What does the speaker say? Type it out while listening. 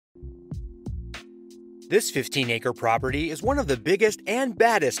This 15-acre property is one of the biggest and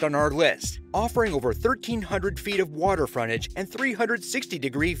baddest on our list, offering over 1,300 feet of water frontage and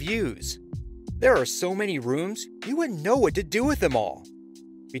 360-degree views. There are so many rooms, you wouldn't know what to do with them all.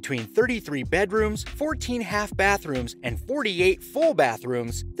 Between 33 bedrooms, 14 half bathrooms, and 48 full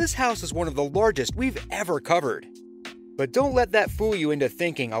bathrooms, this house is one of the largest we've ever covered. But don't let that fool you into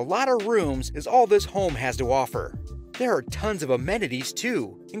thinking a lot of rooms is all this home has to offer. There are tons of amenities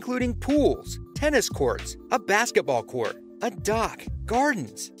too, including pools, tennis courts, a basketball court, a dock,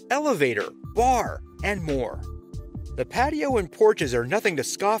 gardens, elevator, bar, and more. The patio and porches are nothing to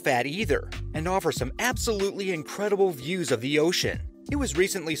scoff at either, and offer some absolutely incredible views of the ocean. It was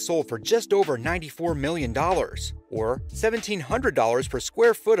recently sold for just over $94 million, or $1,700 per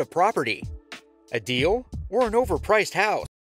square foot of property. A deal or an overpriced house?